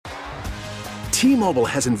T-Mobile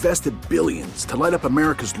has invested billions to light up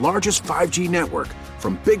America's largest 5G network,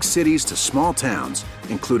 from big cities to small towns,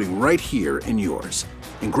 including right here in yours.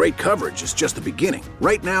 And great coverage is just the beginning.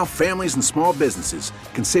 Right now, families and small businesses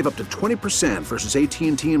can save up to 20% versus AT&T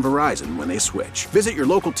and Verizon when they switch. Visit your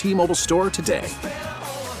local T-Mobile store today.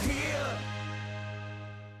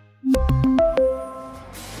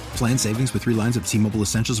 Plan savings with 3 lines of T-Mobile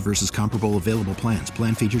Essentials versus comparable available plans.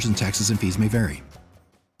 Plan features and taxes and fees may vary.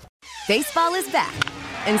 Baseball is back,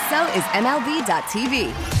 and so is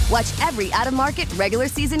MLB.tv. Watch every out-of-market regular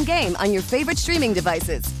season game on your favorite streaming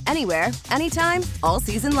devices, anywhere, anytime, all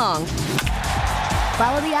season long.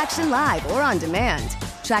 Follow the action live or on demand.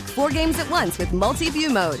 Track 4 games at once with multi-view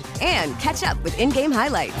mode and catch up with in-game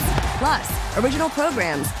highlights. Plus, original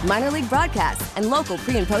programs, minor league broadcasts, and local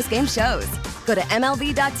pre- and post-game shows. Go to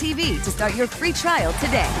MLB.tv to start your free trial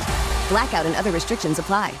today. Blackout and other restrictions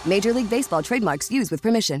apply. Major League Baseball trademarks used with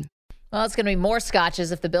permission. Well, it's going to be more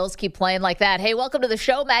scotches if the Bills keep playing like that. Hey, welcome to the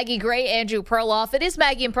show, Maggie Gray, Andrew Perloff. It is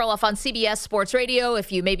Maggie and Perloff on CBS Sports Radio.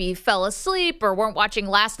 If you maybe fell asleep or weren't watching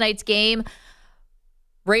last night's game,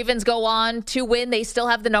 Ravens go on to win. They still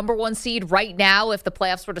have the number 1 seed right now if the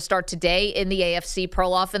playoffs were to start today in the AFC.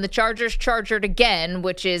 Perloff, and the Chargers chargered again,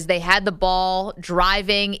 which is they had the ball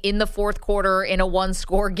driving in the fourth quarter in a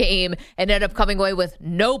 1-score game and ended up coming away with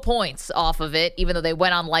no points off of it, even though they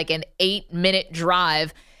went on like an 8-minute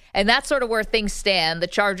drive. And that's sort of where things stand. The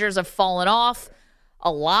Chargers have fallen off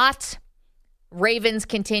a lot. Ravens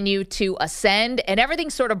continue to ascend, and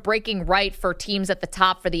everything's sort of breaking right for teams at the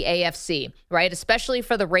top for the AFC, right? Especially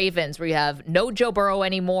for the Ravens, where you have no Joe Burrow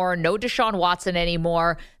anymore, no Deshaun Watson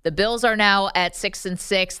anymore. The Bills are now at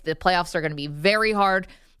 6-6. The playoffs are going to be very hard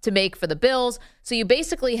to make for the Bills. So you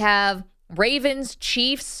basically have Ravens,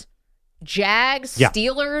 Chiefs, Jags,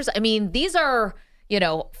 Steelers. I mean, these are,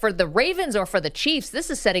 for the Ravens or for the Chiefs, this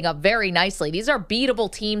is setting up very nicely. These are beatable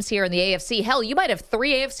teams here in the AFC. Hell, you might have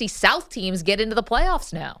 3 AFC South teams get into the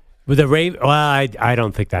playoffs now. With the I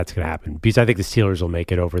don't think that's going to happen because I think the Steelers will make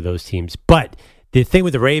it over those teams. But the thing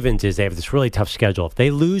with the Ravens is they have this really tough schedule. If they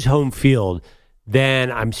lose home field,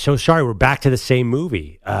 then I'm so sorry. We're back to the same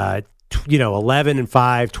movie. 11-5,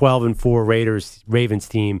 12-4 Ravens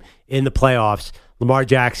team in the playoffs. Lamar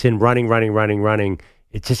Jackson running.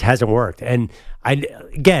 It just hasn't worked. And I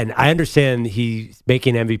understand he's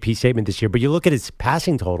making an MVP statement this year, but you look at his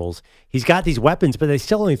passing totals, he's got these weapons, but they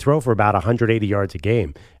still only throw for about 180 yards a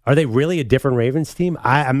game. Are they really a different Ravens team?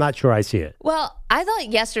 I'm not sure I see it. Well, I thought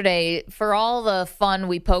yesterday, for all the fun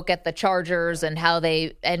we poke at the Chargers and how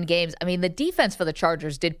they end games, I mean, the defense for the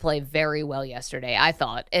Chargers did play very well yesterday, I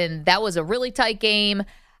thought. And that was a really tight game.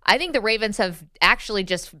 I think the Ravens have actually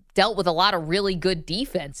just dealt with a lot of really good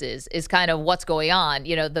defenses is kind of what's going on.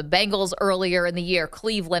 The Bengals earlier in the year,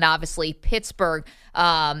 Cleveland, obviously, Pittsburgh.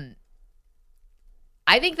 I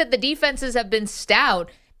think that the defenses have been stout,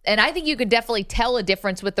 and I think you can definitely tell a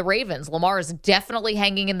difference with the Ravens. Lamar is definitely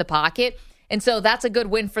hanging in the pocket, and so that's a good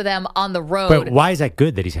win for them on the road. But why is that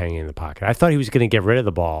good that he's hanging in the pocket? I thought he was going to get rid of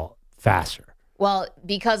the ball faster. Well,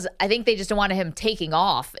 because I think they just don't want him taking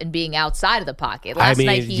off and being outside of the pocket.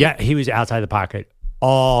 He was outside the pocket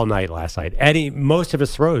all night last night. And most of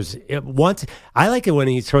his throws, I like it when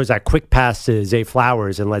he throws that quick pass to Zay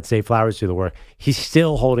Flowers and lets Zay Flowers do the work. He's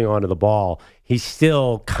still holding on to the ball. He's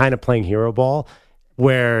still kind of playing hero ball,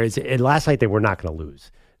 whereas last night they were not going to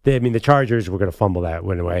lose. The Chargers were going to fumble that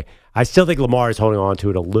win away. I still think Lamar is holding on to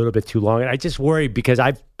it a little bit too long. And I just worry because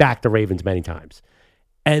I've backed the Ravens many times.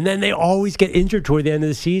 And then they always get injured toward the end of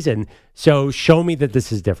the season. So show me that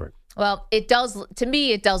this is different. Well, it does. To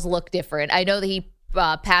me, it does look different. I know that he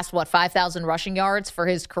passed, 5,000 rushing yards for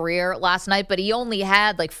his career last night, but he only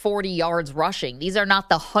had 40 yards rushing. These are not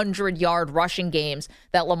the 100-yard rushing games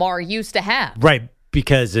that Lamar used to have. Right,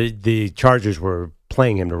 because the Chargers were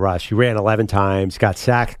playing him to rush. He ran 11 times, got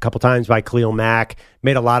sacked a couple times by Khalil Mack,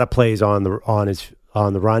 made a lot of plays on the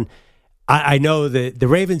run. I know that the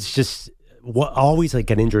Ravens just always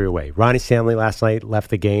get injury away. Ronnie Stanley last night left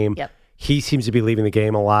the game. Yep. He seems to be leaving the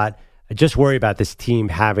game a lot. I just worry about this team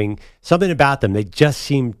having something about them. They just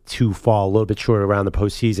seem to fall a little bit short around the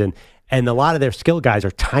postseason. And a lot of their skill guys are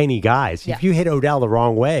tiny guys. Yeah. If you hit Odell the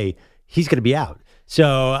wrong way, he's going to be out.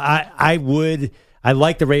 So I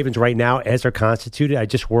like the Ravens right now as they're constituted. I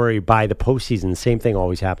just worry by the postseason, the same thing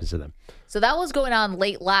always happens to them. So that was going on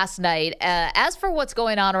late last night. As for what's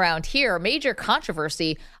going on around here, major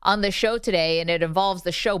controversy on the show today, and it involves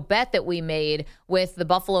the show bet that we made with the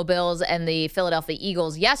Buffalo Bills and the Philadelphia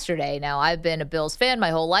Eagles yesterday. Now, I've been a Bills fan my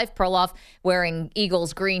whole life. Perloff wearing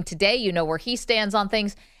Eagles green today. You know where he stands on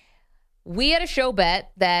things. we had a show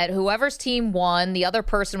bet that whoever's team won, the other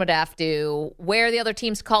person would have to wear the other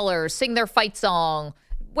team's colors, sing their fight song,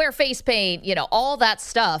 wear face paint, all that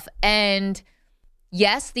stuff. And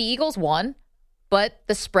yes, the Eagles won, but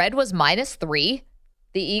the spread was -3.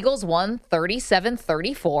 The Eagles won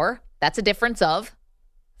 37-34. That's a difference of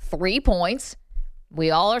 3 points.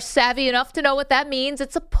 We all are savvy enough to know what that means.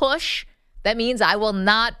 It's a push. That means I will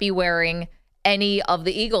not be wearing any of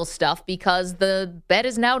the Eagles stuff because the bet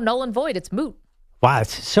is now null and void. It's moot. Wow,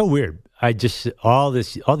 it's so weird. I just all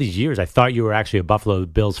these years I thought you were actually a Buffalo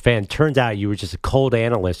Bills fan. Turns out you were just a cold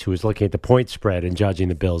analyst who was looking at the point spread and judging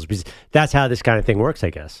the Bills, because that's how this kind of thing works, I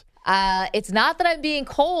guess. It's not that I'm being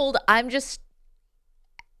cold.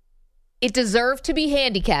 It deserved to be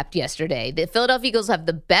handicapped yesterday. The Philadelphia Eagles have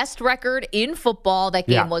the best record in football. That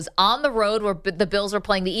game was on the road where the Bills were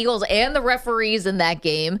playing the Eagles and the referees in that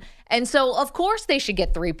game. And so, of course, they should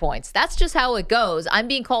get 3 points. That's just how it goes. I'm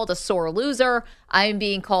being called a sore loser. I'm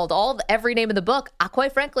being called every name in the book.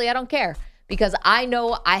 Quite frankly, I don't care, because I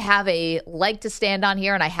know I have a leg to stand on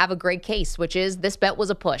here and I have a great case, which is this bet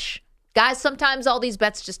was a push. Guys, sometimes all these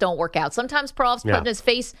bets just don't work out. Sometimes Perloff's putting his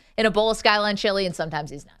face in a bowl of Skyline chili, and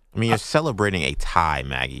sometimes he's not. I mean, you're celebrating a tie,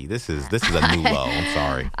 Maggie. This is a new low. I'm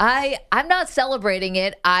sorry. I'm not celebrating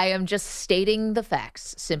it. I am just stating the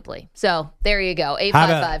facts, simply. So there you go.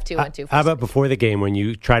 855-212. How about before the game when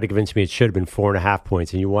you tried to convince me it should have been 4.5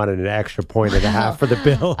 points and you wanted an extra point and a half for the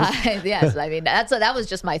Bills? Yes, I mean that was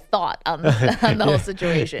just my thought on the whole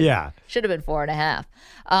situation. Yeah, should have been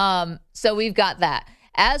 4.5. So we've got that.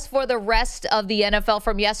 As for the rest of the NFL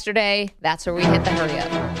from yesterday, that's where we hit the hurry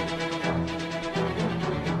up.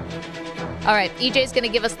 All right, EJ's going to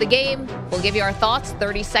give us the game. We'll give you our thoughts.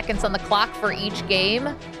 30 seconds on the clock for each game.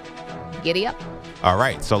 Giddy up. All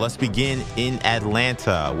right, so let's begin in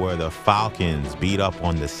Atlanta, where the Falcons beat up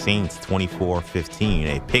on the Saints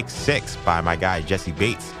 24-15. A pick six by my guy Jesse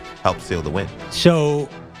Bates helped seal the win. So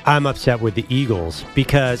I'm upset with the Eagles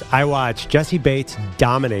because I watched Jesse Bates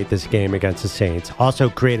dominate this game against the Saints. Also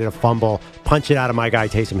created a fumble, punched it out of my guy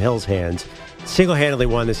Taysom Hill's hands. Single-handedly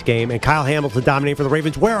won this game, and Kyle Hamilton dominated for the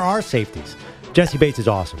Ravens. Where are our safeties? Jesse Bates is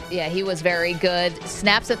awesome. Yeah, he was very good.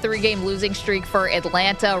 Snaps a 3-game losing streak for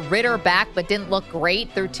Atlanta. Ritter back, but didn't look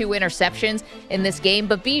great through 2 interceptions in this game.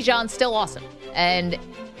 But Bijan's still awesome. And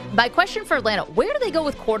my question for Atlanta, where do they go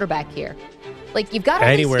with quarterback here? Like, you've got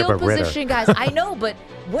all these skill position guys. I know, but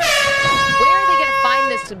where are they going to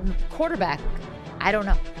find this quarterback? I don't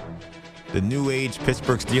know. The new age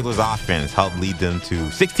Pittsburgh Steelers offense helped lead them to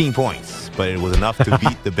 16 points, but it was enough to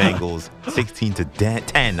beat the Bengals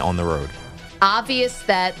 16-10 on the road. Obvious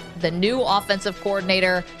that the new offensive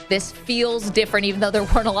coordinator, this feels different, even though there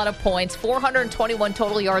weren't a lot of points. 421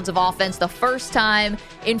 total yards of offense. The first time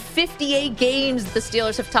in 58 games the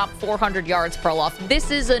Steelers have topped 400 yards Perloff.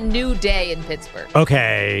 This is a new day in Pittsburgh.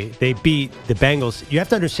 Okay, they beat the Bengals. You have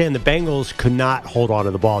to understand the Bengals could not hold on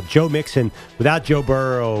to the ball. Joe Mixon, without Joe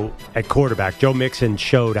Burrow at quarterback, Joe Mixon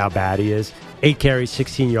showed how bad he is. 8 carries,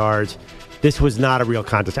 16 yards. This was not a real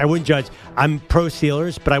contest. I wouldn't judge. I'm pro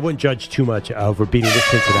Steelers, but I wouldn't judge too much over beating this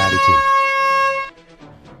Cincinnati team.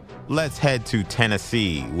 Let's head to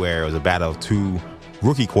Tennessee, where it was a battle of 2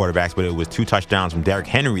 rookie quarterbacks, but it was 2 touchdowns from Derrick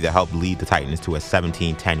Henry that helped lead the Titans to a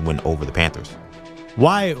 17-10 win over the Panthers.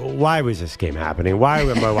 Why was this game happening? Why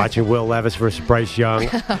am I watching Will Levis versus Bryce Young?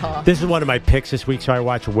 This is one of my picks this week, so I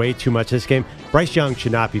watch way too much of this game. Bryce Young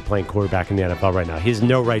should not be playing quarterback in the NFL right now. He has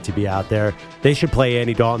no right to be out there. They should play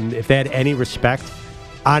Andy Dalton. If they had any respect,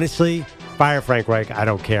 honestly, fire Frank Reich. I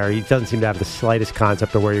don't care. He doesn't seem to have the slightest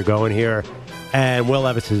concept of where you're going here. And Will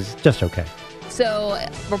Levis is just okay. So,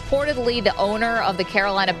 reportedly, the owner of the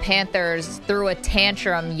Carolina Panthers threw a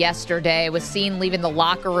tantrum yesterday, was seen leaving the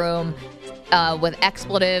locker room with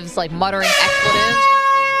expletives, like muttering expletives.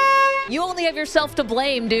 You only have yourself to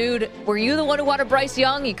blame, dude. Were you the one who wanted Bryce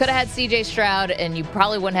Young? You could have had C.J. Stroud, and you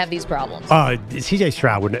probably wouldn't have these problems. C.J.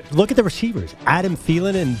 Stroud wouldn't. Look at the receivers. Adam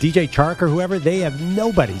Thielen and DJ Chark or whoever, they have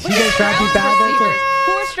nobody. C.J. Stroud be bad there.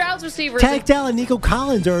 Who are Stroud's receivers? Tank Dell and Nico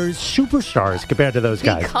Collins are superstars compared to those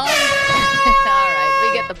guys. All right,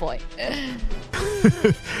 we get the point.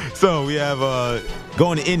 So we have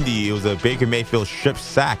going to Indy. It was a Baker Mayfield strip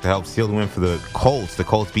sack to help seal the win for the Colts. The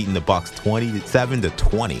Colts beating the Bucs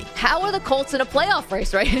 27-20. How are the Colts in a playoff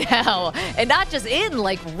race right now? And not just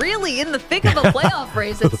really in the thick of a playoff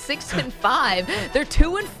race at 6-5. They're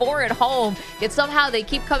 2-4 at home. Yet somehow they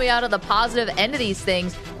keep coming out on the positive end of these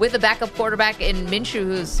things with a backup quarterback in Minshew,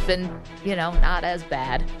 who's been, not as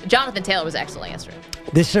bad. Jonathan Taylor was excellent yesterday.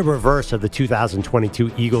 This is a reverse of the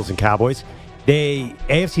 2022 Eagles and Cowboys.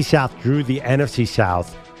 AFC South drew the NFC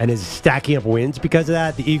South, and is stacking up wins because of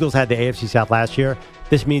that. The Eagles had the AFC South last year.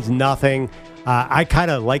 This means nothing. I kind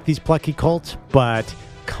of like these plucky Colts, but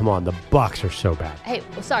come on, the Bucs are so bad. Hey,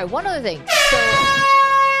 sorry, one other thing. So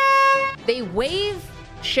they waive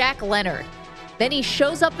Shaq Leonard. Then he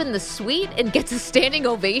shows up in the suite and gets a standing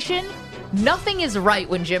ovation. Nothing is right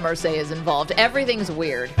when Jim Irsay is involved. Everything's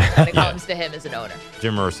weird when it comes to him as an owner.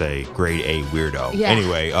 Jim Irsay, grade A weirdo. Yeah.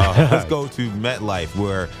 Anyway, let's go to MetLife,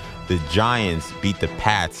 where the Giants beat the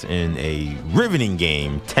Pats in a riveting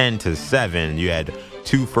game, 10-7. You had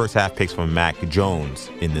 2 first-half picks from Mac Jones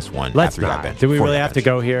in this one. Let's after he got not. benched. Do we really have to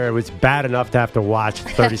go here? It was bad enough to have to watch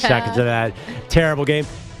 30 seconds of that terrible game.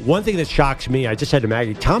 One thing that shocks me, I just said to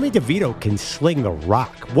Maggie, Tommy DeVito can sling the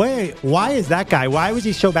rock. Why is that guy? Why was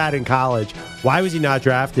he so bad in college? Why was he not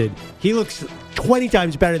drafted? He looks 20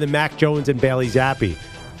 times better than Mac Jones and Bailey Zappi.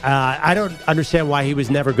 I don't understand why he was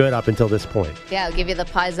never good up until this point. Yeah, I'll give you the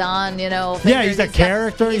Paisan, fingers. Yeah, he's a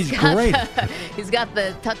character. He's great. He's got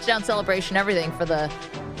the touchdown celebration, everything for the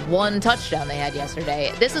one touchdown they had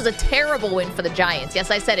yesterday. This is a terrible win for the Giants. Yes,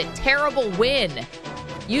 I said it. Terrible win.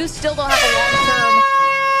 You still don't have a long-term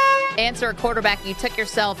answer at quarterback. You took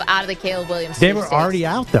yourself out of the Caleb Williams. They were already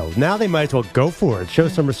out, though. Now they might as well go for it. Show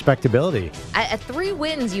some respectability. At 3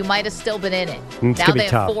 wins, you might have still been in it. It's now gonna they be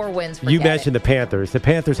tough. have 4 wins. You mentioned the Panthers. The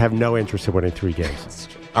Panthers have no interest in winning 3 games.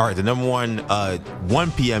 All right, the number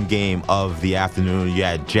 1 p.m. game of the afternoon, you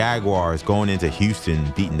had Jaguars going into Houston,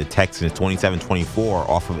 beating the Texans 27-24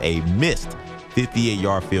 off of a missed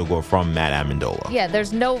 58-yard field goal from Matt Amendola. Yeah,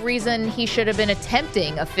 there's no reason he should have been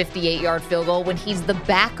attempting a 58-yard field goal when he's the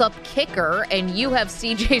backup kicker, and you have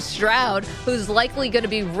C.J. Stroud, who's likely going to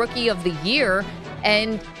be Rookie of the Year,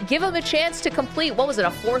 and give him a chance to complete, what was it, a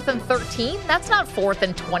 4th and 13? That's not 4th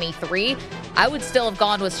and 23. I would still have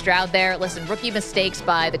gone with Stroud there. Listen, rookie mistakes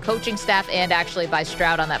by the coaching staff and actually by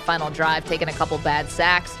Stroud on that final drive, taking a couple bad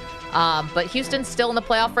sacks. But Houston's still in the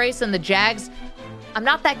playoff race, and the Jags, I'm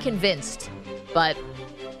not that convinced, but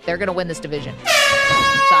they're going to win this division.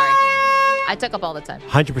 Sorry. I took up all the time.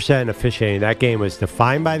 100% officiating. That game was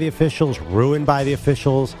defined by the officials, ruined by the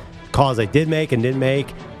officials, calls they did make and didn't make.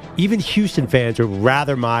 Even Houston fans were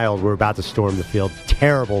rather mild. Were about to storm the field.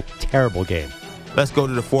 Terrible, terrible game. Let's go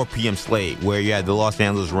to the 4 p.m. slate, where you had the Los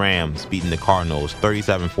Angeles Rams beating the Cardinals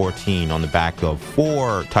 37-14 on the back of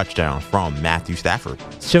 4 touchdowns from Matthew Stafford.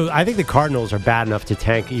 So I think the Cardinals are bad enough to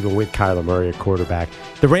tank even with Kyler Murray at quarterback.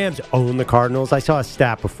 The Rams own the Cardinals. I saw a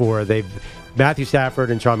stat before. Matthew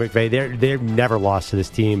Stafford and Sean McVay, they've never lost to this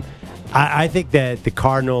team. I think that the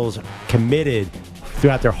Cardinals committed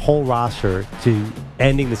throughout their whole roster to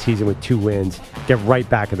ending the season with 2 wins, get right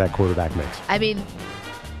back in that quarterback mix. I mean,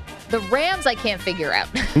 the Rams I can't figure out.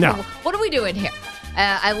 No. What are we doing here?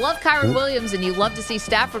 I love Kyron Williams, and you love to see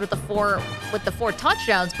Stafford with the 4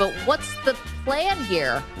 touchdowns, but what's the plan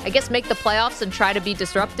here? I guess make the playoffs and try to be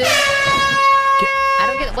disruptive? I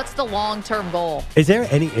don't get it. What's the long-term goal? Is there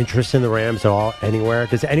any interest in the Rams at all anywhere?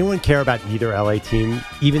 Does anyone care about either LA team,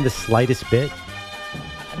 even the slightest bit?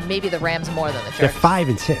 Maybe the Rams more than the They're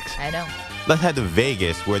Chargers. 5-6. I know. Let's head to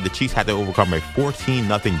Vegas, where the Chiefs had to overcome a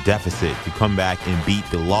 14-0 deficit to come back and beat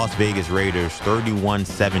the Las Vegas Raiders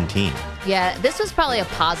 31-17. Yeah, this was probably a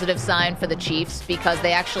positive sign for the Chiefs because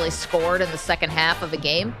they actually scored in the second half of the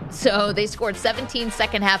game. So they scored 17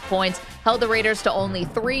 second-half points, held the Raiders to only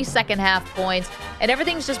 3 second-half points, and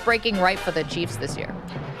everything's just breaking right for the Chiefs this year.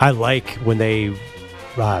 I like when they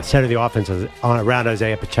center the offense around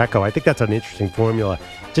Isaiah Pacheco. I think that's an interesting formula.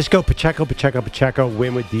 Just go Pacheco,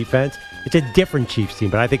 win with defense. It's a different Chiefs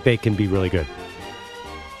team, but I think they can be really good.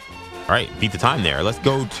 All right, beat the time there. Let's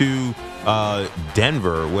go to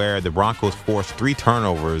Denver, where the Broncos forced 3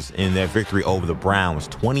 turnovers in their victory over the Browns,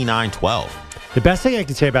 29-12. The best thing I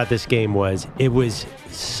can say about this game was it was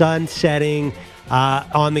sun setting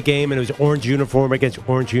on the game, and it was orange uniform against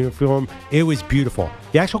orange uniform. It was beautiful.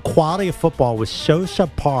 The actual quality of football was so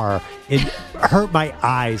subpar, it hurt my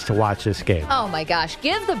eyes to watch this game. Oh, my gosh.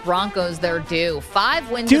 Give the Broncos their due.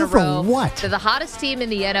 5 wins Due in a for row. what? They're the hottest team in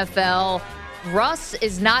the NFL. Russ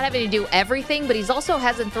is not having to do everything, but he's also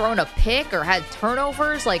hasn't thrown a pick or had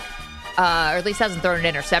turnovers, or at least hasn't thrown an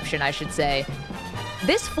interception, I should say.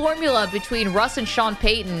 This formula between Russ and Sean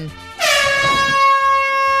Payton,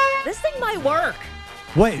 this thing might work.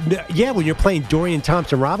 What? Yeah, when you're playing Dorian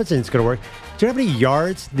Thompson-Robinson, it's going to work. Do you know how many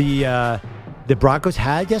yards the Broncos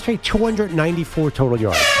had yesterday? 294 total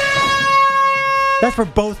yards. That's for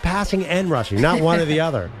both passing and rushing, not one or the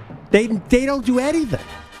other. They don't do anything.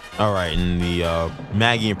 All right, in the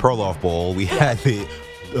Maggie and Perloff Bowl, we had the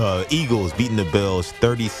Eagles beating the Bills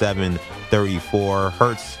 37-34.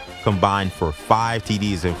 Hurts combined for 5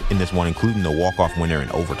 TDs in this one, including the walk-off winner in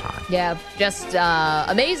overtime. Yeah, just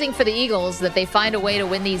amazing for the Eagles that they find a way to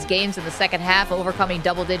win these games in the second half, overcoming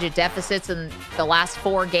double-digit deficits in the last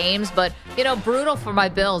 4 games. But, brutal for my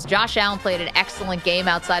Bills. Josh Allen played an excellent game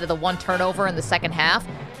outside of the 1 turnover in the second half,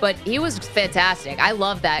 but he was fantastic. I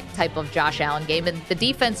love that type of Josh Allen game, and the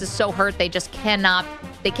defense is so hurt they just cannot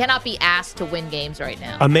be asked to win games right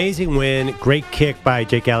now. Amazing win. Great kick by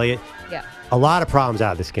Jake Elliott. Yeah. A lot of problems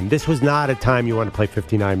out of this game. This was not a time you want to play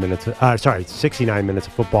 69 minutes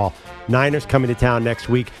of football. Niners coming to town next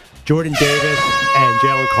week. Jordan Davis and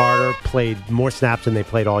Jalen Carter played more snaps than they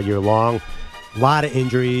played all year long. A lot of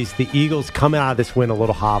injuries. The Eagles coming out of this win a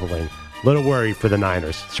little hobbling. A little worried for the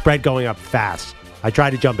Niners. Spread going up fast. I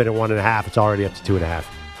tried to jump in at 1.5. It's already up to 2.5.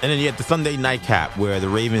 And then you had the Sunday nightcap where the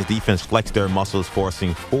Ravens defense flexed their muscles,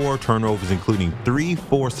 forcing 4 turnovers, including 3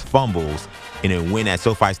 forced fumbles in a win at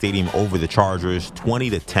SoFi Stadium over the Chargers,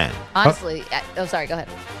 20-10. Honestly, sorry, go ahead.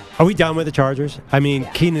 Are we done with the Chargers? I mean,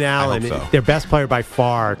 yeah. Keenan Allen, so. Their best player by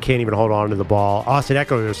far, can't even hold on to the ball. Austin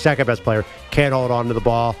Eckler, their second best player, can't hold on to the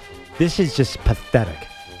ball. This is just pathetic.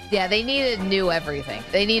 Yeah, they needed new everything.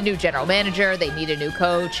 They need a new general manager. They need a new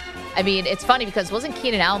coach. I mean, it's funny because wasn't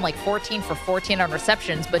Keenan Allen like 14 for 14 on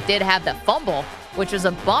receptions, but did have that fumble, which was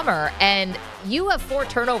a bummer. And you have 4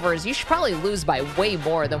 turnovers. You should probably lose by way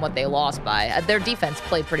more than what they lost by. Their defense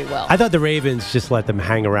played pretty well. I thought the Ravens just let them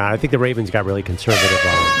hang around. I think the Ravens got really conservative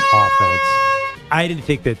on offense. I didn't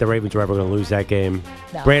think that the Ravens were ever going to lose that game.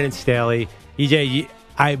 No. Brandon Staley, EJ,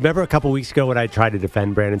 I remember a couple weeks ago when I tried to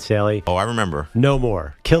defend Brandon Staley. Oh, I remember. No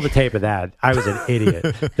more. Kill the tape of that. I was an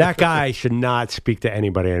idiot. That guy should not speak to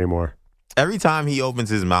anybody anymore. Every time he opens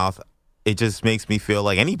his mouth, it just makes me feel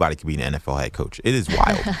like anybody could be an NFL head coach. It is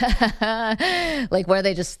wild. Like where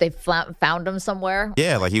they found him somewhere?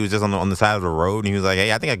 Yeah, like he was just on the side of the road, and he was like,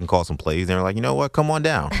 hey, I think I can call some plays. And they were like, you know what? Come on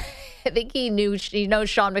down. I think he knows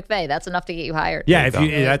Sean McVay. That's enough to get you hired. Yeah,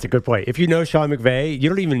 that's a good point. If you know Sean McVay, you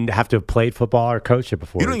don't even have to have played football or coached it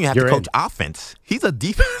before. You don't even have to coach offense. He's a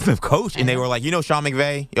defensive coach, and they were like, Sean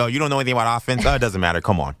McVay? You don't know anything about offense? It doesn't matter.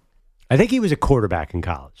 Come on. I think he was a quarterback in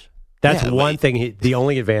college. That's one thing. The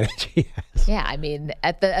only advantage he has. Yeah, I mean,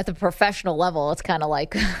 at the professional level, it's kind of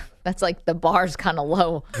like that's like the bar's kind of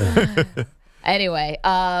low. Anyway,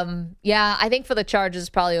 I think for the Chargers,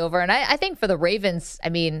 probably over, and I think for the Ravens, I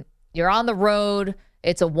mean, you're on the road.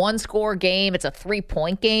 It's a 1-score game. It's a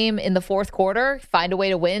 3-point game in the fourth quarter. Find a way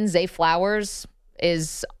to win. Zay Flowers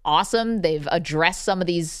is awesome. They've addressed some of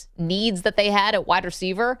these needs that they had at wide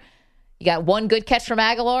receiver. You got 1 good catch from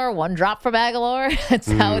Aguilar, 1 drop from Aguilar. That's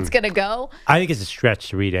how it's going to go. I think it's a stretch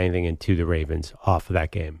to read anything into the Ravens off of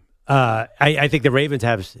that game. I think the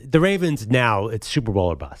Ravens now, it's Super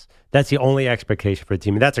Bowl or bust. That's the only expectation for the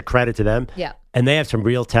team, and that's a credit to them. Yeah. And they have some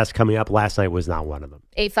real tests coming up. Last night was not one of them.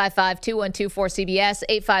 855-212-4CBS,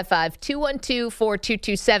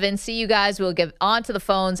 855-212-4227. See you guys. We'll get on to the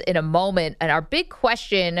phones in a moment. And our big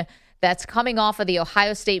question that's coming off of the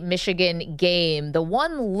Ohio State-Michigan game, the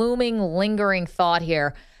one looming, lingering thought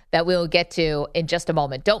here that we'll get to in just a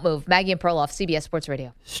moment. Don't move. Maggie and Perloff, CBS Sports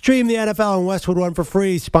Radio. Stream the NFL on Westwood One for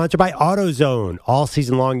free. Sponsored by AutoZone. All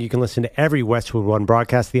season long, you can listen to every Westwood One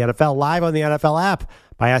broadcast of the NFL live on the NFL app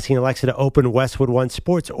by asking Alexa to open Westwood One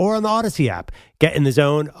Sports or on the Odyssey app. Get in the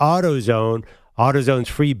zone, AutoZone. AutoZone's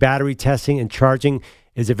free battery testing and charging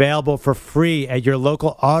is available for free at your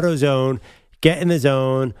local AutoZone. Get in the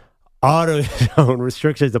zone, AutoZone.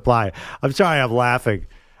 Restrictions apply. I'm sorry I'm laughing.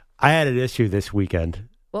 I had an issue this weekend.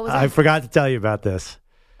 What was that? I forgot to tell you about this.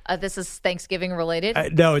 This is Thanksgiving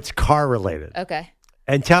related? No, it's car related. Okay.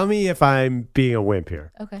 And tell me if I'm being a wimp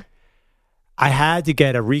here. Okay. I had to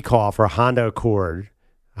get a recall for a Honda Accord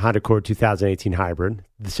 2018 hybrid,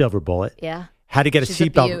 the silver bullet. Yeah. Had to get a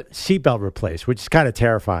seatbelt replaced, which is kind of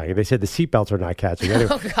terrifying. They said the seatbelts are not catching.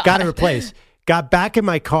 Anyway, got to replace. Got back in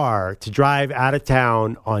my car to drive out of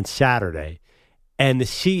town on Saturday, and the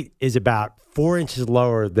seat is about 4 inches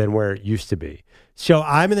lower than where it used to be. So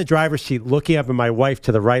I'm in the driver's seat looking up at my wife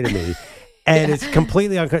to the right of me, and it's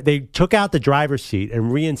completely uncomfortable. They took out the driver's seat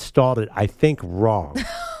and reinstalled it, I think, wrong.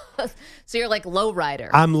 So you're like low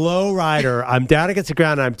rider. I'm low rider. I'm down against the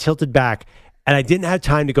ground, and I'm tilted back, and I didn't have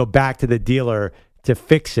time to go back to the dealer to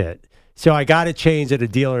fix it. So I got it changed at a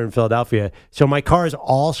dealer in Philadelphia. So my car is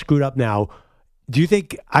all screwed up now. Do you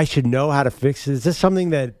think I should know how to fix it? Is this something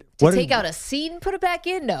that... take out a seat and put it back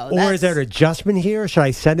in? No. Or is there an adjustment here? Should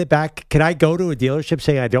I send it back? Can I go to a dealership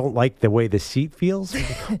saying I don't like the way the seat feels?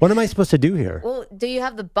 What am I supposed to do here? Well, do you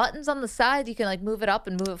have the buttons on the side? You can like move it up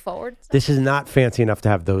and move it forward? This is not fancy enough to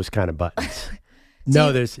have those kind of buttons. Do you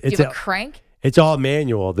have a crank? It's all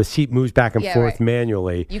manual. The seat moves back and forth right.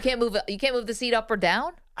 manually. You can't move the seat up or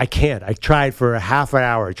down? I can't. I tried for a half an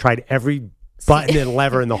hour. I tried every button and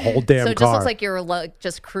lever in the whole damn car. So it just looks like you're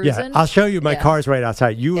just cruising? Yeah, I'll show you. My car's right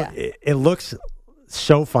outside. It looks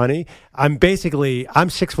so funny. I'm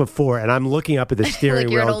 6'4", and I'm looking up at the steering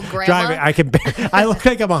like you're wheel. an old grandma? Driving. I look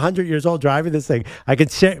like I'm 100 years old driving this thing. I can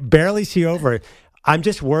barely see over it. I'm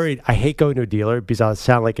just worried. I hate going to a dealer because I'll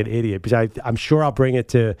sound like an idiot. Because I'm sure I'll bring it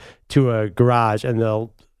to a garage and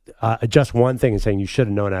they'll adjust one thing and saying you should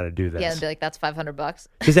have known how to do this. Yeah, and be like, that's $500.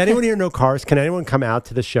 Does anyone here know cars? Can anyone come out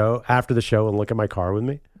to the show after the show and look at my car with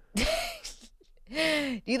me? Do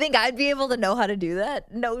you think I'd be able to know how to do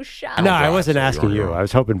that? No shot. No, I wasn't asking you. I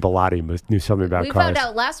was hoping Bilotti knew something about cars. We found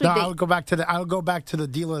out last week. No, I'll go back to the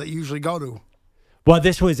dealer that you usually go to. Well,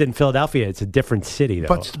 this was in Philadelphia. It's a different city,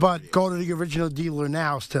 though. But go to the original dealer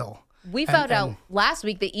now still. We found out last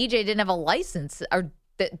week that EJ didn't have a license, or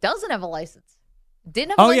doesn't have a license.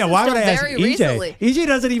 Didn't have a license why would I ask very EJ? recently. EJ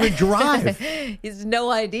doesn't even drive. He has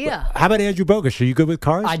no idea. How about Andrew Bogus? Are you good with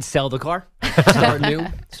cars? I'd sell the car. Start new.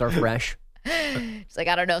 Start fresh. He's like,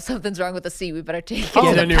 I don't know, something's wrong with the seat. We better take it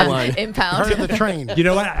Get to a new one. impound. Heard of the train. You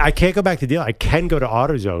know what? I can't go back to deal. I can go to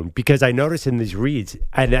AutoZone because I notice in these reads,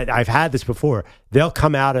 and I've had this before, they'll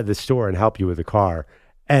come out of the store and help you with the car,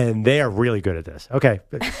 and they are really good at this. Okay,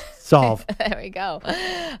 solve. There we go.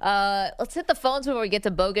 Let's hit the phones before we get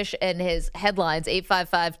to Bogish and his headlines.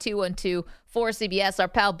 855-212-4CBS. Our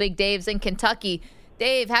pal Big Dave's in Kentucky.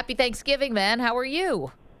 Dave, happy Thanksgiving, man. How are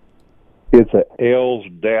you? It's a L's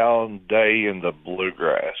down day in the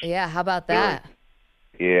bluegrass. Yeah, how about that?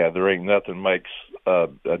 There ain't nothing makes a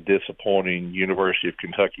disappointing University of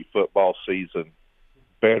Kentucky football season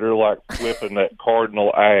better, like whipping that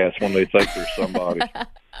Cardinal ass when they think there's somebody.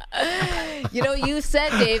 You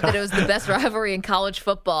said, Dave, that it was the best rivalry in college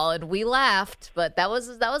football, and we laughed, but that was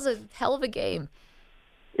a hell of a game.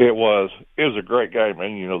 It was a great game,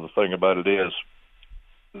 and the thing about it is,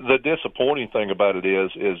 the disappointing thing about it is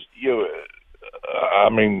it's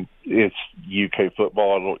UK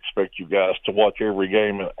football. I don't expect you guys to watch every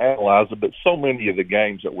game and analyze it, but so many of the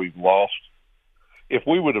games that we've lost, if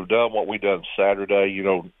we would have done what we done Saturday,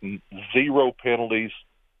 0 penalties,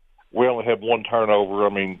 we only had 1 turnover.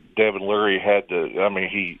 Devin Leary had to.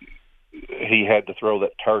 He had to throw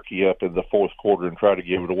that turkey up in the fourth quarter and try to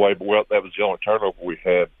give it away. But that was the only turnover we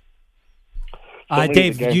had.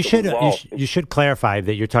 Dave, you should clarify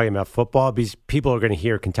that you're talking about football because people are going to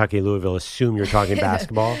hear Kentucky Louisville assume you're talking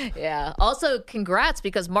basketball. Yeah. Also, congrats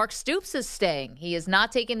because Mark Stoops is staying. He is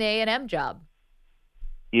not taking the A&M job.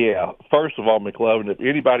 Yeah. First of all, McLovin, if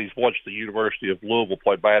anybody's watched the University of Louisville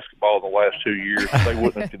play basketball in the last 2 years, they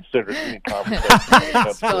wouldn't have considered any conversation.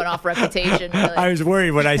 It's going off reputation. Really. I was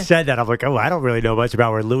worried when I said that. I'm like, I don't really know much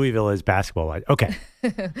about where Louisville is basketball-wise. Okay.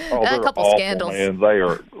 They're a couple awful, scandals. Man. They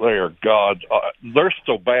are gods. They're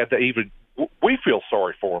so bad that even we feel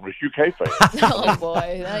sorry for them as UK fans. Oh,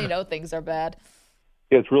 boy. Now things are bad.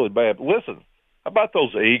 It's really bad. But listen, about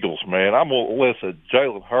those Eagles, man. Listen,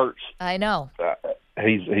 Jalen Hurts. I know.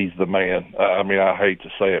 He's the man. I hate to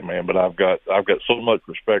say it, man, but I've got so much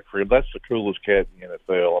respect for him. That's the coolest cat in the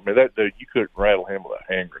NFL. That dude, you couldn't rattle him with a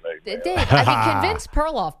hand grenade. Dave, convince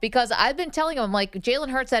Perloff because I've been telling him, Jalen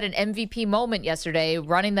Hurts had an MVP moment yesterday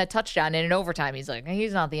running that touchdown in an overtime. He's like,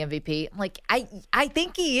 he's not the MVP. I'm like, I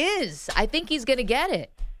think he is. I think he's going to get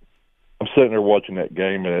it. I'm sitting there watching that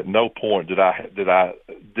game, and at no point did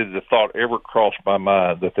the thought ever cross my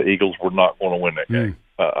mind that the Eagles were not going to win that game.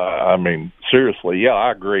 Seriously, yeah,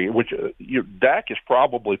 I agree. Dak is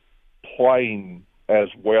probably playing as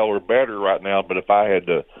well or better right now, but if I had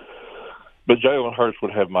to, but Jalen Hurts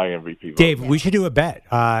would have my MVP vote. Dave, we should do a bet.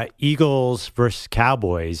 Eagles versus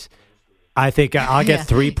Cowboys. I think I'll get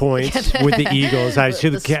 3 points with the Eagles.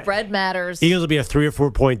 The spread matters. Eagles will be a 3 or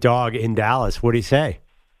 4 point dog in Dallas. What do you say?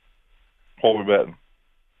 What are we betting?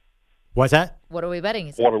 What's that? What are we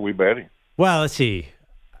betting? What are we betting? Well, let's see.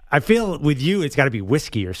 I feel with you, it's got to be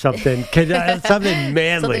whiskey or something. Something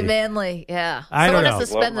manly. Something manly, yeah. Someone has to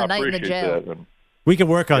spend the night in the jail. We can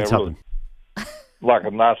work on something. Really, like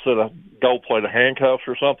a nice set of gold-plated handcuffs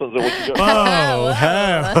or something? Is that what you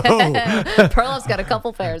got? Perloff's got a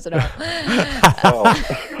couple pairs at home.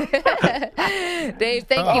 Dave,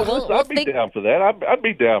 thank you. I'd be down for that. I'd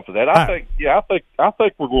be down for that. I think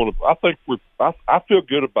we're going to. I feel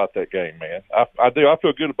good about that game, man. I do. I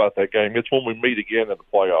feel good about that game. It's when we meet again in the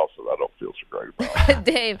playoffs that I don't feel so great about.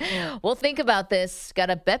 Dave, we'll think about this.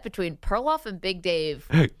 Got a bet between Perloff and Big Dave.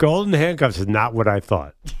 Golden handcuffs is not what I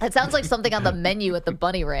thought. It sounds like something on the menu at the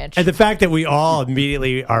Bunny Ranch. And the fact that we all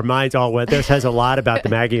immediately, our minds all went there says a lot about the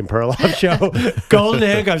Maggie and Perloff show. Golden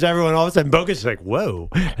handcuffs, everyone all of a sudden, Bogus is like, whoa,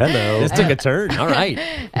 hello. This took a turn. All right.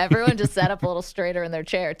 Everyone just sat up a little straighter in their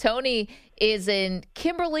chair. Tony is in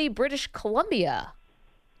Kimberley, British Columbia.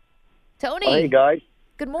 Tony. Hey, guys.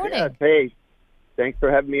 Good morning. Yeah, hey, thanks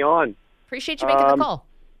for having me on. Appreciate you making the call.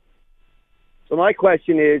 So my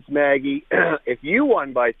question is, Maggie, if you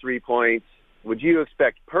won by 3 points, would you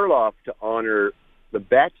expect Perloff to honor the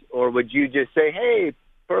bet, or would you just say, hey,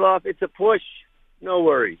 Perloff, it's a push, no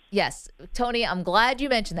worries? Yes. Tony, I'm glad you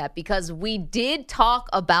mentioned that because we did talk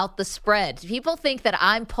about the spread. People think that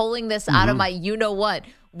I'm pulling this out of my you-know-what.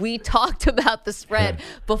 We talked about the spread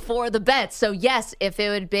before the bet. So, yes, if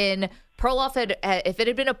it had been if it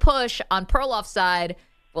had been a push on Perloff's side,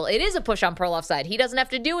 well, it is a push on Perloff's side. He doesn't have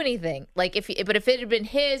to do anything. But if it had been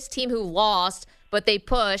his team who lost, but they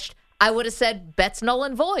pushed, I would have said bet's null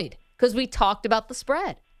and void because we talked about the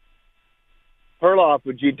spread. Perloff,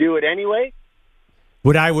 would you do it anyway?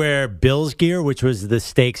 Would I wear Bills gear, which was the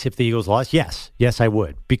stakes if the Eagles lost? Yes. Yes, I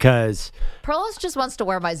would. Because Perloff just wants to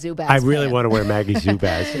wear my Zubaz. I really want to wear Maggie's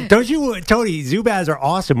Zubaz. Don't you, Tony? Zubaz are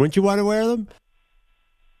awesome. Wouldn't you want to wear them?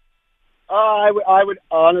 I would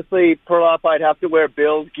honestly, Perloff, I'd have to wear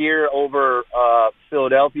Bills gear over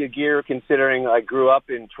Philadelphia gear, considering I grew up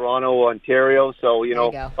in Toronto, Ontario. So,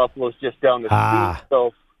 Buffalo's just down the street.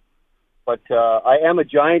 So, but I am a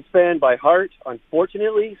Giants fan by heart,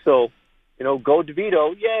 unfortunately. So, go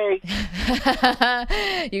DeVito. Yay.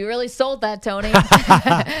 You really sold that, Tony.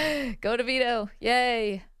 Go DeVito.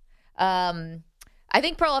 Yay. I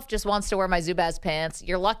think Perloff just wants to wear my Zubaz pants.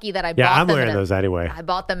 You're lucky that I bought them. Yeah, I'm wearing those anyway. I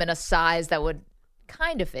bought them in a size that would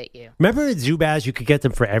kind of fit you. Remember at Zubaz, you could get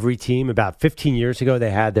them for every team. About 15 years ago, they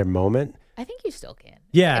had their moment. I think you still can.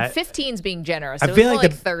 Yeah. And 15's being generous. I So feel it's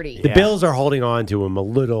like more like 30. The Bills are holding on to them a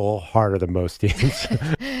little harder than most teams.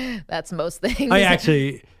 That's most things. I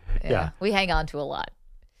actually, yeah. We hang on to a lot,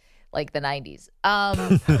 like the 90s.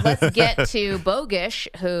 Let's get to Bogish,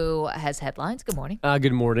 who has headlines. Good morning.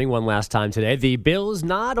 Good morning. One last time today. The Bills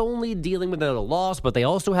not only dealing with another loss, but they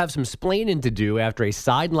also have some splaining to do after a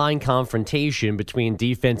sideline confrontation between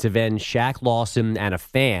defensive end Shaq Lawson and a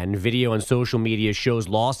fan. Video on social media shows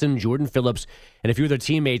Lawson, Jordan Phillips, and a few of their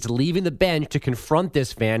teammates leaving the bench to confront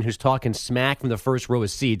this fan who's talking smack from the first row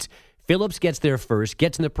of seats. Phillips gets there first,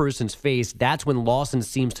 gets in the person's face. That's when Lawson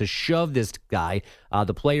seems to shove this guy.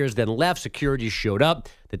 The players then left. Security showed up.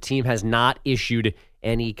 The team has not issued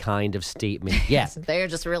any kind of statement yet. They're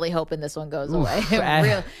just really hoping this one goes away.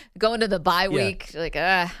 Going to the bye week,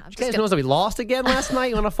 I'm just going to... we lost again last night.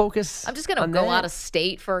 You want to focus? I'm just going to go out of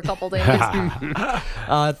state for a couple days.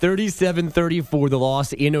 37-34, the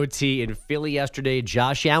loss in OT in Philly yesterday.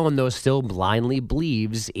 Josh Allen, though, still blindly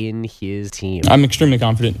believes in his team. I'm extremely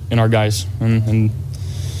confident in our guys and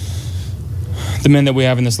the men that we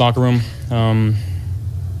have in this locker room. And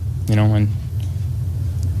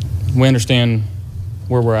we understand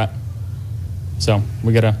where we're at. So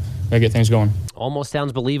we gotta get things going. Almost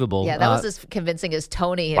sounds believable. Yeah, that was as convincing as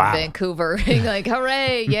Tony in Vancouver. Like,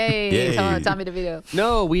 hooray, yay, Tommy DeVito.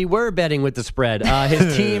 No, we were betting with the spread.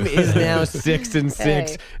 His team is now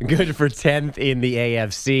 6-6, good for 10th in the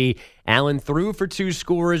AFC. Allen threw for 2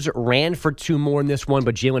 scores, ran for 2 more in this one,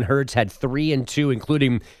 but Jalen Hurts had 3 and 2,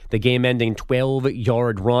 including the game-ending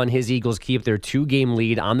 12-yard run. His Eagles keep their 2-game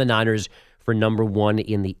lead on the Niners for number 1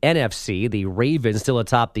 in the NFC. The Ravens still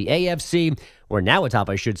atop the AFC, or now atop,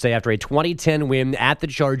 I should say, after a 2010 win at the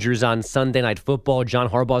Chargers on Sunday Night Football. John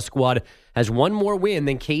Harbaugh's squad has one more win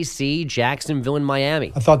than KC, Jacksonville, and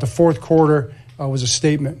Miami. I thought the fourth quarter was a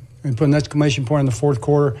statement, and put an exclamation point in the fourth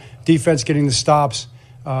quarter. Defense getting the stops,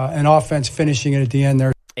 and offense finishing it at the end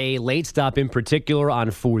there. A late stop in particular on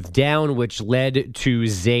 4th down, which led to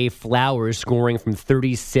Zay Flowers scoring from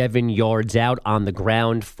 37 yards out on the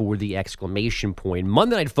ground for the exclamation point.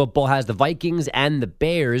 Monday Night Football has the Vikings and the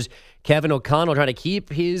Bears. Kevin O'Connell trying to keep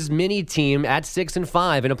his mini team at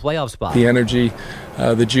 6-5 in a playoff spot. The energy,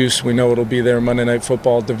 the juice, we know it'll be there. Monday Night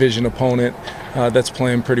Football, division opponent that's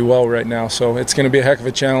playing pretty well right now. So it's going to be a heck of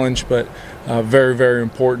a challenge, but very, very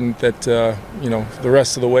important that, the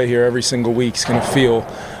rest of the way here, every single week is going to feel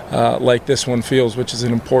like this one feels, which is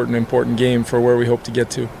an important game for where we hope to get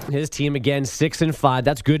to. His team, again, 6-5.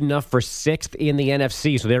 That's good enough for 6th in the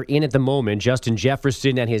NFC, so they're in at the moment. Justin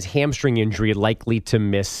Jefferson and his hamstring injury likely to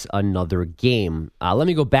miss another game. Let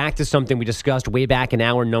me go back to something we discussed way back in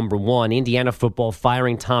hour number 1. Indiana football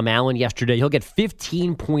firing Tom Allen yesterday. He'll get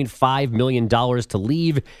 $15.5 million to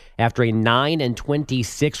leave after a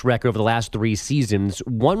 9-26 record over the last 3 seasons.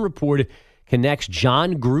 One report connects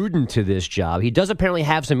John Gruden to this job. He does apparently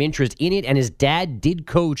have some interest in it, and his dad did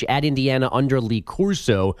coach at Indiana under Lee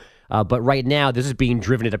Corso. But right now, this is being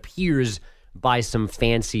driven, it appears, by some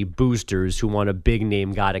fancy boosters who want a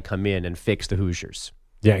big-name guy to come in and fix the Hoosiers.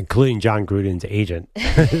 Yeah, including John Gruden's agent.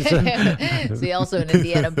 Is he also an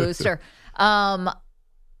Indiana booster?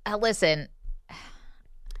 Listen.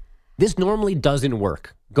 This normally doesn't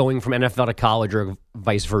work, going from NFL to college or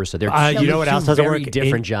vice versa. They're you know what else doesn't very work?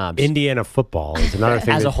 different jobs. Indiana football is another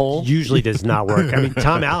thing As that a whole? usually does not work. I mean,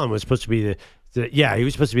 Tom Allen was supposed to be he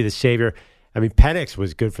was supposed to be the savior. I mean, Penix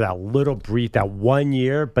was good for that 1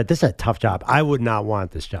 year, but this is a tough job. I would not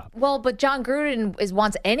want this job. Well, but John Gruden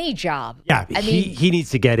wants any job. Yeah, he needs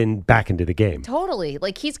to get back into the game. Totally.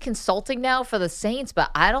 Like, he's consulting now for the Saints,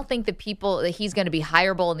 but I don't think that he's going to be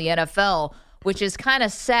hireable in the NFL, which is kind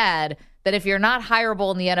of sad that if you're not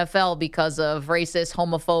hireable in the NFL because of racist,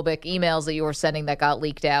 homophobic emails that you were sending that got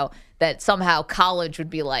leaked out, that somehow college would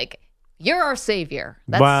be like, you're our savior.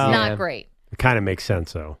 That's not great. It kind of makes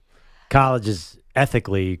sense, though. College is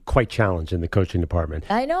ethically quite challenged in the coaching department.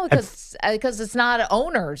 I know, because it's not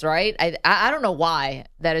owners, right? I don't know why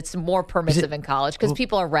that it's more permissive in college, because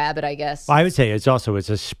people are rabid, I guess. I would say it's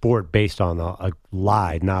a sport based on a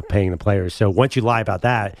lie, not paying the players. So once you lie about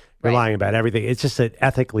that, you're lying about everything. It's just an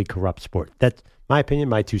ethically corrupt sport. That's my opinion,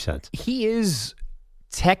 my 2 cents. He is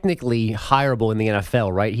technically hireable in the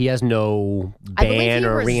NFL, right? He has no ban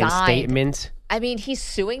or reinstatement. I mean, he's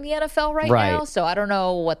suing the NFL right now, so I don't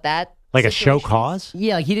know what that like a show cause?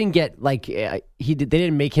 Yeah, he didn't get they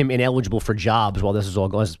didn't make him ineligible for jobs while this is all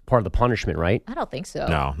going as part of the punishment, right? I don't think so.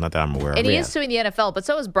 No, not that I'm aware of. And he is suing the NFL, but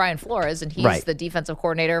so is Brian Flores, and he's the defensive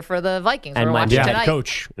coordinator for the Vikings. And might be head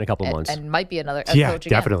coach in a couple months. And might be another coach again.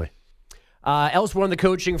 Definitely. Elsewhere on the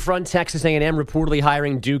coaching front, Texas A&M reportedly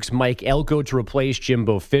hiring Duke's Mike Elko to replace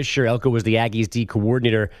Jimbo Fisher. Elko was the Aggies' D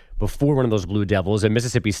coordinator before one of those Blue Devils, and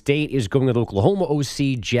Mississippi State is going with Oklahoma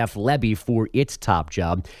OC Jeff Lebby for its top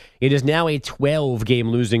job. It is now a 12-game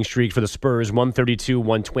losing streak for the Spurs,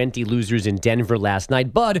 132-120 losers in Denver last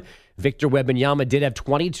night. But Victor Wembanyama did have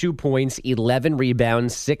 22 points, 11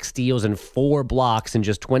 rebounds, 6 steals, and 4 blocks in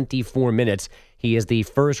just 24 minutes. He is the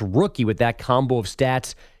first rookie with that combo of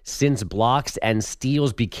stats since blocks and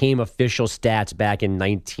steals became official stats back in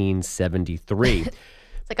 1973.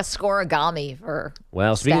 It's like a scoregami for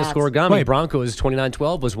speaking stats. of scoregami, Broncos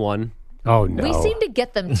 29-12 was one. Oh, no. We seem to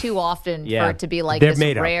get them too often for it to be like this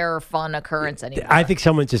rare, fun occurrence anymore. I think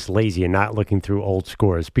someone's just lazy and not looking through old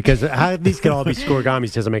scores, because how these can all be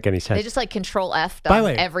scoregamis doesn't make any sense. They just like control F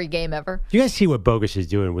on every game ever. Do you guys see what Bogus is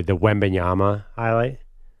doing with the Wembanyama highlight?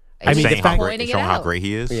 I mean, showing how great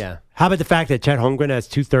he is. Yeah. How about the fact that Chet Holmgren has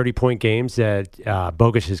 2 30-point games that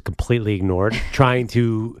Bogus has completely ignored, trying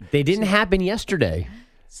to... They didn't happen yesterday.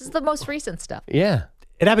 This is the most recent stuff. Yeah.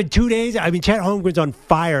 It happened 2 days. I mean, Chet Holmgren's on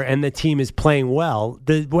fire, and the team is playing well.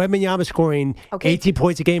 The Wembanyama scoring 18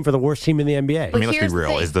 points a game for the worst team in the NBA. I mean, let's be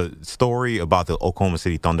real. Is the story about the Oklahoma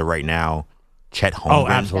City Thunder right now Chet Holmgren? Oh,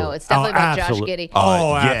 absolutely. No, it's definitely about Josh Giddey.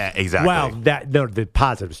 Yeah, exactly. Well, the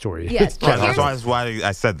positive story. Yes. That's why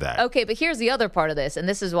I said that. Okay, but here's the other part of this, and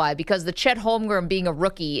this is why. Because the Chet Holmgren being a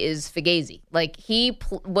rookie is fugazi. Like, he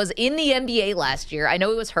was in the NBA last year. I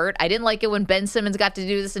know he was hurt. I didn't like it when Ben Simmons got to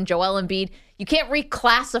do this and Joel Embiid. You can't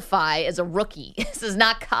reclassify as a rookie. This is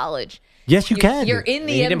not college. Yes, you can. You're in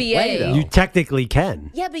the NBA. You technically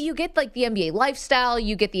can. Yeah, but you get like the NBA lifestyle,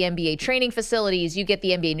 you get the NBA training facilities, you get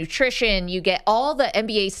the NBA nutrition, you get all the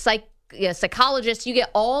NBA psychologists, you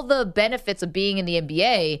get all the benefits of being in the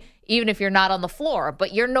NBA, even if you're not on the floor.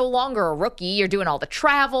 But you're no longer a rookie. You're doing all the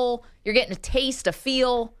travel. You're getting a taste, a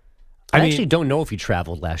feel. I actually don't know if he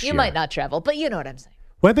traveled last year. You might not travel, but you know what I'm saying.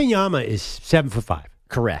 Wembanyama is 7'5".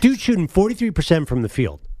 Correct. Dude shooting 43% from the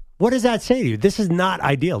field. What does that say to you? This is not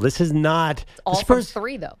ideal. This is not... All from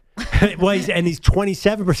 3, though. Well, he's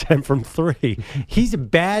 27% from 3. He's a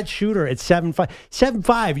bad shooter at 7'5".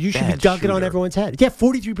 7'5", you should be dunking on everyone's head. Yeah,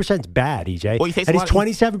 43% is bad, EJ. Well, he and he's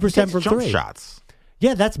 27% from 3. Shots.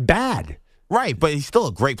 Yeah, that's bad. Right, but he's still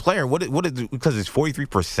a great player. What is because it's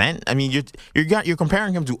 43%? I mean, you're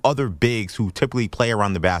comparing him to other bigs who typically play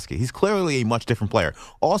around the basket. He's clearly a much different player.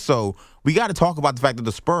 Also, we got to talk about the fact that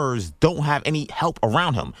the Spurs don't have any help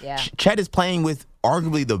around him. Yeah. Chet is playing with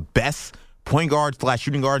arguably the best point guard /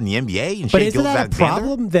 shooting guard in the NBA. And but isn't that a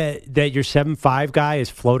problem that your 7'5" guy is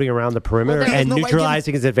floating around the perimeter and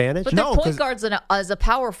neutralizing his advantage? But the point guard's as a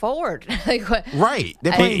power forward. Right.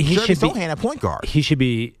 They're playing Jeremy Sohan at point guard. He should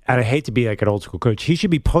be, and I hate to be like an old school coach, he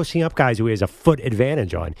should be posting up guys who he has a foot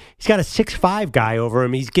advantage on. He's got a 6'5" guy over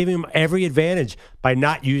him. He's giving him every advantage by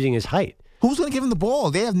not using his height. Who's going to give him the ball?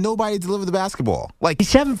 They have nobody to deliver the basketball. Like,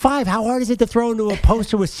 he's 7'5". How hard is it to throw into a post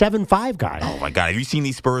to a 7'5" guy? Oh, my God. Have you seen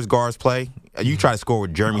these Spurs guards play? You try to score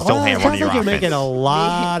with Jeremy Sohan running your offense. You're making a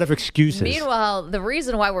lot of excuses. Meanwhile, the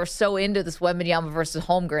reason why we're so into this Wembanyama versus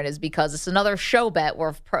Holmgren is because it's another show bet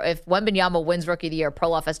where if Wembanyama wins Rookie of the Year,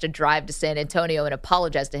 Perloff has to drive to San Antonio and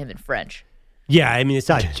apologize to him in French. Yeah, I mean, it's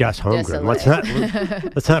not just Holmgren.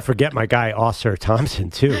 Let's not forget my guy, Oscar Thompson,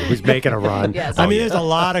 too, who's making a run. Yes. I mean, there's a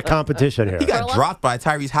lot of competition here. He got dropped by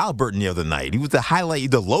Tyrese Halliburton the other night. He was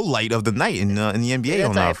the low light of the night in the NBA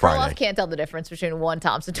on Friday. Perloff can't tell the difference between one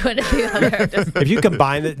Thompson twin and the other. If you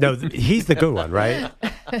combine it, no, he's the good one, right?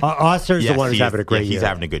 Oscar's the one who's having a great year. He's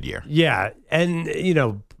having a good year. Yeah, and,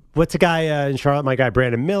 what's the guy in Charlotte? My guy,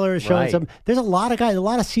 Brandon Miller, is showing some. There's a lot of guys, a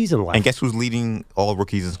lot of season left. And guess who's leading all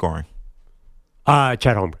rookies in scoring?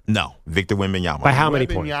 Chet Holmgren. No, Victor Wembanyama. By how many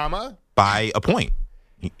points? By a point.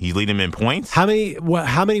 He's leading him in points. How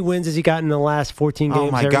many wins has he gotten in the last 14 games? Oh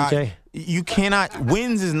my God! You cannot.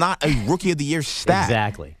 Wins is not a Rookie of the Year stat.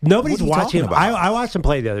 Exactly. Nobody's watching him. I watched him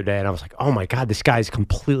play the other day, and I was like, "Oh my God, this guy's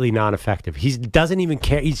completely non-effective. He doesn't even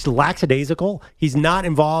care. He's lackadaisical. He's not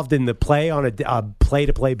involved in the play on a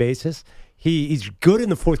play-to-play basis." He's good in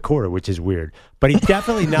the fourth quarter, which is weird, but he's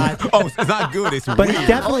definitely not. Oh, it's not good. It's but weird. He's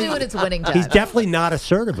definitely, only when it's winning. He's definitely not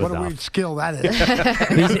assertive enough. What a weird skill that is.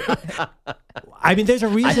 I mean, there's a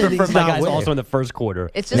reason. I prefer my guys also in the first quarter.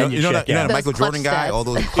 It's just you know that Michael Jordan guy, all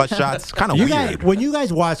those clutch shots, kind of weird. When you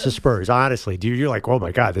guys watch the Spurs, honestly, you're like, oh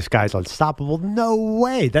my God, this guy's unstoppable. No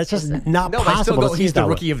way. That's just not possible. I still go, he's the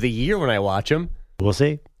Rookie of the Year when I watch him. We'll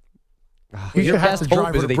see. You should have to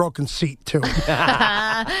drive with a broken seat, too.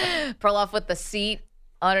 Perloff with the seat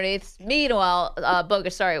underneath. Meanwhile,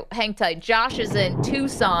 hang tight. Josh is in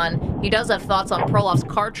Tucson. He does have thoughts on Perloff's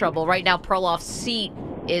car trouble. Right now, Perloff's seat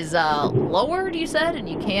is lowered, you said, and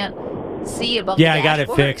you can't see above the dashboard. Yeah, I got it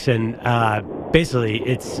fixed, and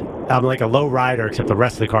basically, I'm like a low rider, except the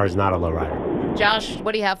rest of the car is not a low rider. Josh,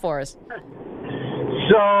 what do you have for us?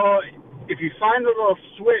 So, if you find the little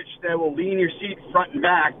switch that will lean your seat front and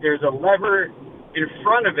back, there's a lever in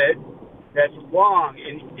front of it that's long,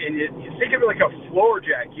 and you think of it like a floor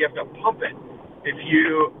jack. You have to pump it. If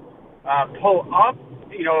you pull up,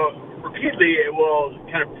 repeatedly, it will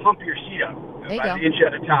kind of pump your seat up about an inch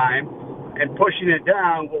at a time, and pushing it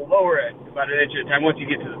down will lower it about an inch at a time once you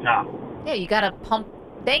get to the top. Yeah, you got to pump.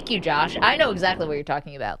 Thank you, Josh. I know exactly what you're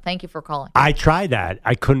talking about. Thank you for calling. I tried that.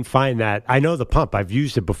 I couldn't find that. I know the pump. I've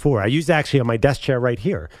used it before. I used it actually on my desk chair right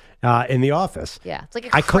here in the office. Yeah, it's like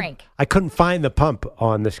a crank. I couldn't find the pump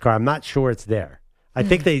on this car. I'm not sure it's there. I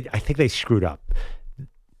think they screwed up.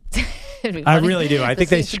 I really do. I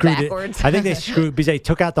think they screwed it. I think they screwed because they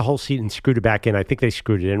took out the whole seat and screwed it back in. I think they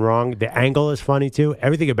screwed it in wrong. The angle is funny too.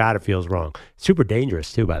 Everything about it feels wrong. Super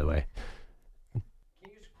dangerous too, by the way.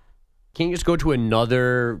 Can't you just go to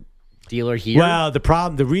another dealer here? Well,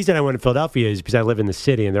 the reason I went to Philadelphia is because I live in the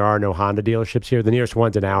city and there are no Honda dealerships here. The nearest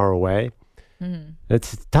one's an hour away.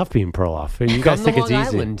 It's tough being Perloff. You guys think it's easy?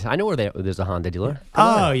 Island. I know where there's a Honda dealer.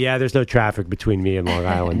 Yeah, there's no traffic between me and Long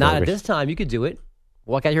Island. Not at this time. You could do it.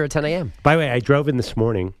 Walk out here at 10 a.m. By the way, I drove in this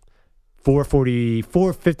morning,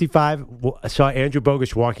 4:55. I saw Andrew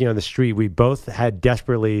Bogusch walking on the street. We both had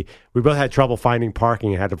trouble finding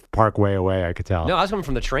parking and had to park way away, I could tell. No, I was coming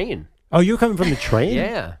from the train. Oh, you were coming from the train?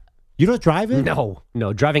 Yeah. You don't drive it? No.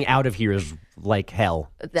 Driving out of here is like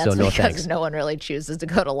hell. That's so no because thanks. No one really chooses to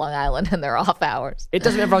go to Long Island in their off hours. It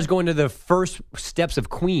doesn't matter if I was going to the first steps of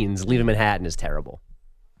Queens. Leaving Manhattan is terrible.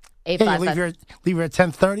 Leave here at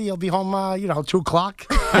 10:30. You'll be home, 2 o'clock.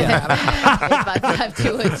 Yeah.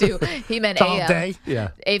 855-212. He meant all day. Yeah.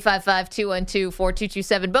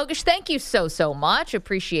 855-212-4227. Bogusch, thank you so much.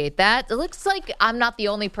 Appreciate that. It looks like I'm not the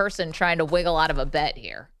only person trying to wiggle out of a bet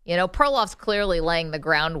here. Perloff's clearly laying the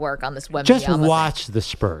groundwork on this Wembanyama. Just watch the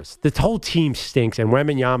Spurs. The whole team stinks, and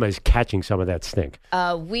Wembanyama is catching some of that stink.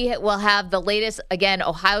 We will have the latest, again,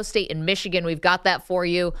 Ohio State and Michigan. We've got that for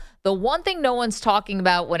you. The one thing no one's talking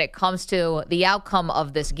about when it comes to the outcome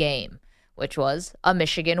of this game, which was a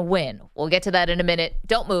Michigan win. We'll get to that in a minute.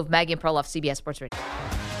 Don't move. Maggie and Perloff, CBS Sports Radio.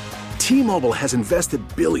 T-Mobile has invested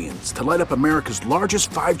billions to light up America's largest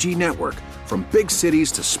 5G network, from big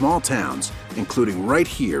cities to small towns, including right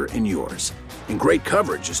here in yours. And great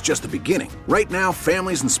coverage is just the beginning. Right now,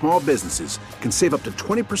 families and small businesses can save up to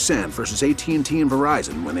 20% versus AT&T and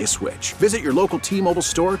Verizon when they switch. Visit your local T-Mobile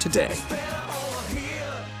store today.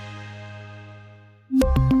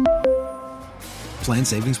 Plan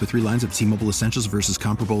savings with 3 lines of T-Mobile Essentials versus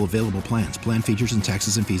comparable available plans. Plan features and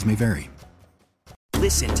taxes and fees may vary.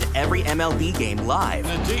 Listen to every MLB game live.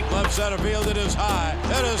 In the deep left center field, it is high,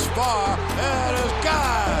 it is far, it is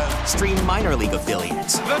gone. Stream minor league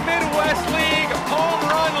affiliates. The Midwest League home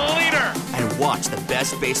run leader. And watch Watch the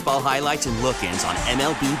best baseball highlights and look-ins on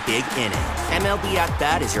MLB Big Inning. MLB At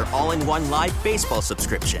Bat is your all-in-one live baseball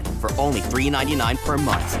subscription for only $3.99 per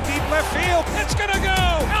month. Deep left field, it's gonna go!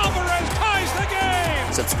 Alvarez ties the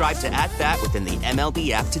game! Subscribe to At Bat within the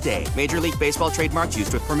MLB app today. Major League Baseball trademarks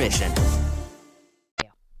used with permission.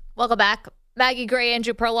 Welcome back. Maggie Gray,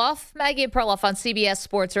 Andrew Perloff. Maggie and Perloff on CBS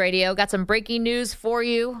Sports Radio. Got some breaking news for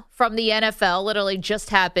you from the NFL. Literally just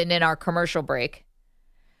happened in our commercial break.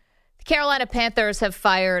 The Carolina Panthers have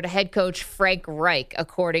fired head coach Frank Reich,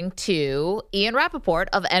 according to Ian Rappaport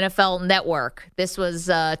of NFL Network. This was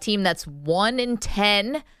a team that's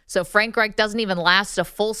 1-10, so Frank Reich doesn't even last a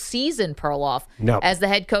full season, Perloff, as the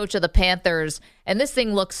head coach of the Panthers. And this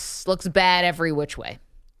thing looks bad every which way.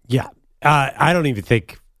 Yeah, I don't even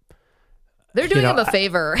think they're doing him a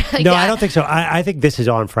favor. No, I don't think so. I think this is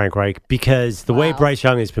on Frank Reich because the way Bryce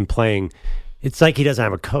Young has been playing, it's like he doesn't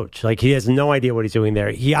have a coach. Like he has no idea what he's doing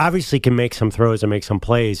there. He obviously can make some throws and make some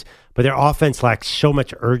plays, but their offense lacks so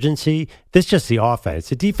much urgency. This is just the offense.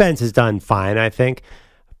 The defense has done fine, I think,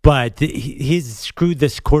 but he's screwed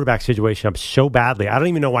this quarterback situation up so badly. I don't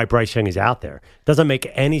even know why Bryce Young is out there. It doesn't make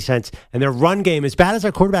any sense. And their run game, as bad as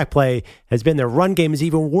their quarterback play has been, their run game is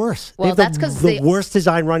even worse. Well, that's because the worst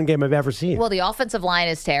design run game I've ever seen. Well, the offensive line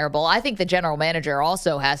is terrible. I think the general manager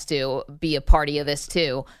also has to be a party of this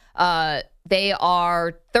too. They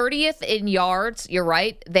are 30th in yards. You're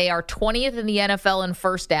right. They are 20th in the NFL in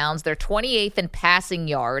first downs. They're 28th in passing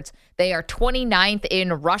yards. They are 29th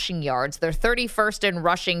in rushing yards. They're 31st in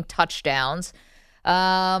rushing touchdowns.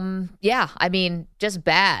 Just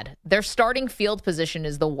bad. Their starting field position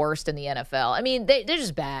is the worst in the NFL. I mean, they're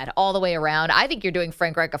just bad all the way around. I think you're doing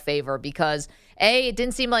Frank Reich a favor because, it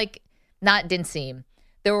didn't seem like,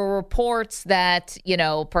 there were reports that,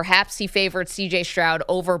 perhaps he favored C.J. Stroud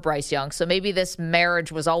over Bryce Young. So maybe this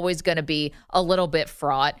marriage was always going to be a little bit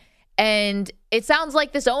fraught. And it sounds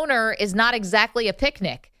like this owner is not exactly a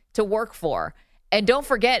picnic to work for. And don't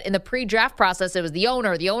forget, in the pre-draft process, it was the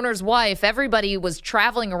owner, the owner's wife. Everybody was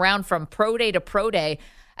traveling around from pro day to pro day.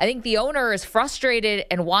 I think the owner is frustrated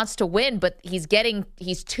and wants to win, but he's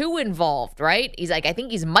too involved, right? I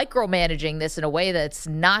think he's micromanaging this in a way that's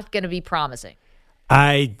not going to be promising.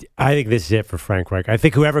 I think this is it for Frank Reich. I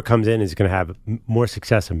think whoever comes in is going to have more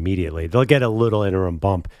success immediately. They'll get a little interim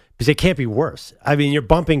bump because it can't be worse. I mean, you're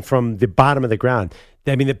bumping from the bottom of the ground.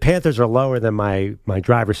 I mean, the Panthers are lower than my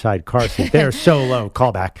driver's side car seat. They're so low.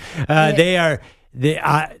 Callback.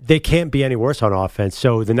 They can't be any worse on offense.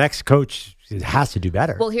 So the next coach has to do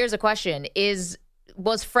better. Well, here's a question: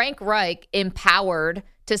 was Frank Reich empowered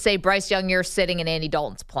to say, Bryce Young, you're sitting and Andy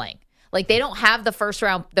Dalton's playing? Like, they don't have the first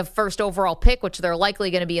overall pick, which they're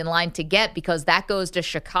likely going to be in line to get because that goes to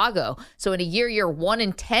Chicago. So in a year, you're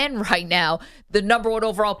 1-10 right now. The number one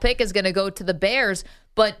overall pick is going to go to the Bears.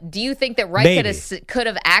 But do you think that Reich could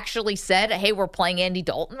have actually said, hey, we're playing Andy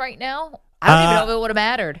Dalton right now? I don't even know if it would have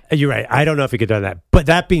mattered. You're right. I don't know if he could have done that. But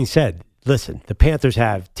that being said, listen, the Panthers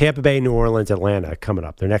have Tampa Bay, New Orleans, Atlanta coming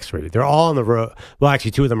up. Their next three. They're all on the road. Well,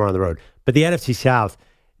 actually, two of them are on the road. But the NFC South,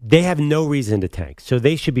 they have no reason to tank. So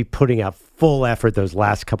they should be putting out full effort those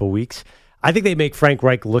last couple weeks. I think they make Frank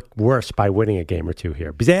Reich look worse by winning a game or two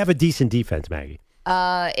here because they have a decent defense, Maggie.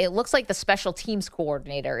 It looks like the special teams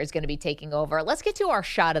coordinator is going to be taking over. Let's get to our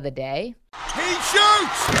shot of the day. He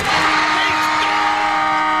shoots! He scores!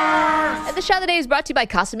 And the shot of the day is brought to you by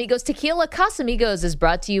Casamigos Tequila. Casamigos is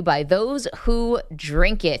brought to you by those who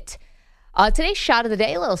drink it. Today's shot of the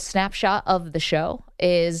day, a little snapshot of the show,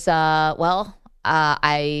 is, I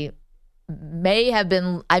may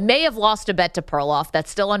have lost a bet to Perloff. That's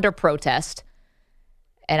still under protest.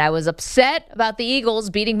 And I was upset about the Eagles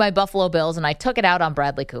beating my Buffalo Bills, and I took it out on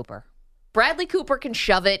Bradley Cooper. Bradley Cooper can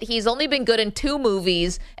shove it. He's only been good in 2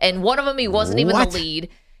 movies, and one of them he wasn't even the lead.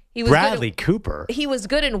 Cooper? He was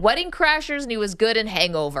good in Wedding Crashers, and he was good in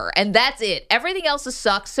Hangover. And that's it. Everything else has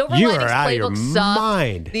sucked. Silver Linings Playbook sucked.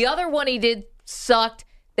 Mind. The other one he did sucked.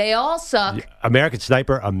 They all suck. American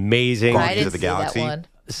Sniper, amazing. Guardians of the Galaxy. That one.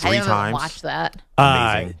 3 times. Watch that.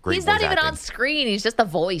 Amazing. Great He's not even acting. on screen. He's just the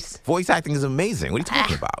voice. Voice acting is amazing. What are you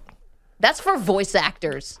talking about? That's for voice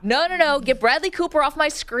actors. No. Get Bradley Cooper off my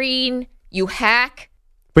screen. You hack.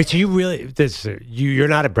 But so you're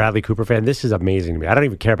not a Bradley Cooper fan. This is amazing to me. I don't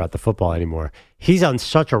even care about the football anymore. He's on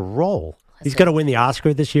such a roll. He's going to win the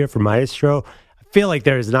Oscar this year for Maestro. I feel like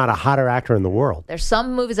there is not a hotter actor in the world. There's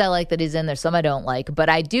some movies I like that he's in. There's some I don't like. But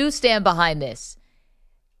I do stand behind this.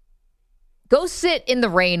 Go sit in the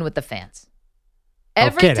rain with the fans.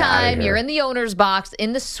 Every time you're in the owner's box,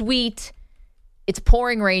 in the suite, it's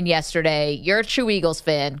pouring rain yesterday. You're a true Eagles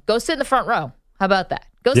fan. Go sit in the front row. How about that?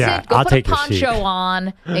 Go Yeah, sit, go I'll put a take a seat. poncho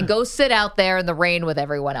on, and go sit out there in the rain with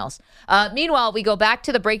everyone else. Meanwhile, we go back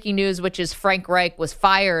to the breaking news, which is Frank Reich was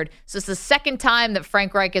fired. So it's the second time that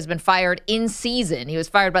Frank Reich has been fired in season. He was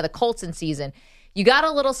fired by the Colts in season. You got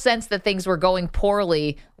a little sense that things were going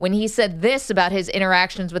poorly when he said this about his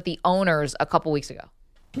interactions with the owners a couple weeks ago.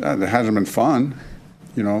 It hasn't been fun.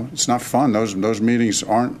 You know, it's not fun. Those meetings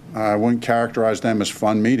aren't, I wouldn't characterize them as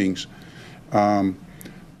fun meetings.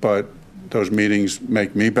 But those meetings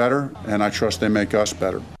make me better, and I trust they make us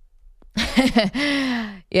better.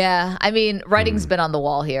 Yeah, I mean, writing's been on the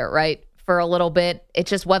wall here, right, for a little bit. It's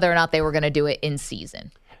just whether or not they were going to do it in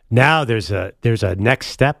season. Now there's a next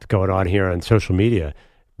step going on here on social media.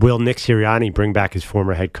 Will Nick Sirianni bring back his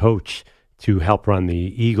former head coach to help run the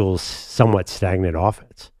Eagles' somewhat stagnant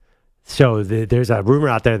offense? So there's a rumor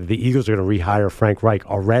out there that the Eagles are going to rehire Frank Reich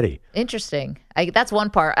already. Interesting. That's one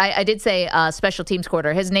part. I did say special teams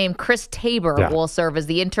coordinator. His name, Chris Tabor, will serve as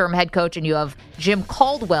the interim head coach, and you have Jim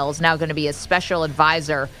Caldwell is now going to be a special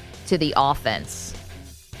advisor to the offense.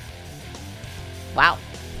 Wow.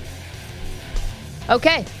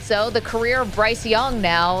 Okay, so the career of Bryce Young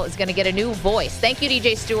now is going to get a new voice. Thank you,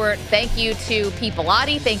 DJ Stewart. Thank you to Pete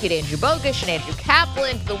Bellotti. Thank you to Andrew Bogusch and Andrew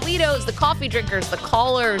Kaplan, the Weedos, the coffee drinkers, the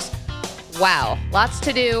callers. Wow, lots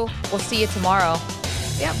to do. We'll see you tomorrow.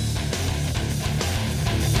 Yep.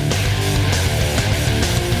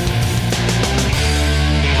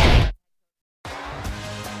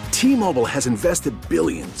 T-Mobile has invested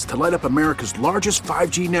billions to light up America's largest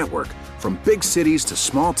 5G network, from big cities to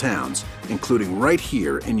small towns, including right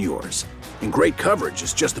here in yours. And great coverage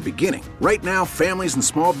is just the beginning. Right now, families and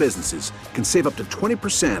small businesses can save up to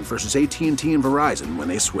 20% versus AT&T and Verizon when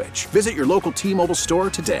they switch. Visit your local T-Mobile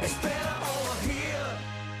store today.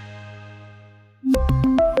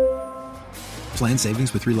 Plan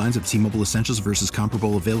savings with 3 lines of T-Mobile Essentials versus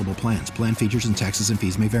comparable available plans. Plan features and taxes and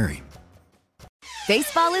fees may vary.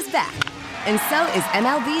 Baseball is back, and so is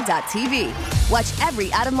MLB.tv. Watch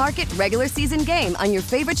every out-of-market regular season game on your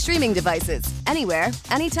favorite streaming devices, anywhere,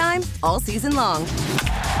 anytime, all season long.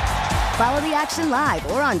 Follow the action live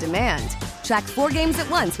or on demand. Track 4 games at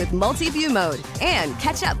once with multi-view mode and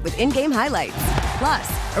catch up with in-game highlights.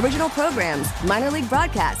 Plus, original programs, minor league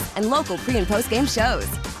broadcasts, and local pre- and post-game shows.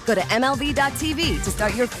 Go to MLB.tv to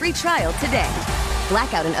start your free trial today.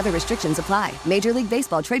 Blackout and other restrictions apply. Major League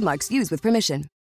Baseball trademarks used with permission.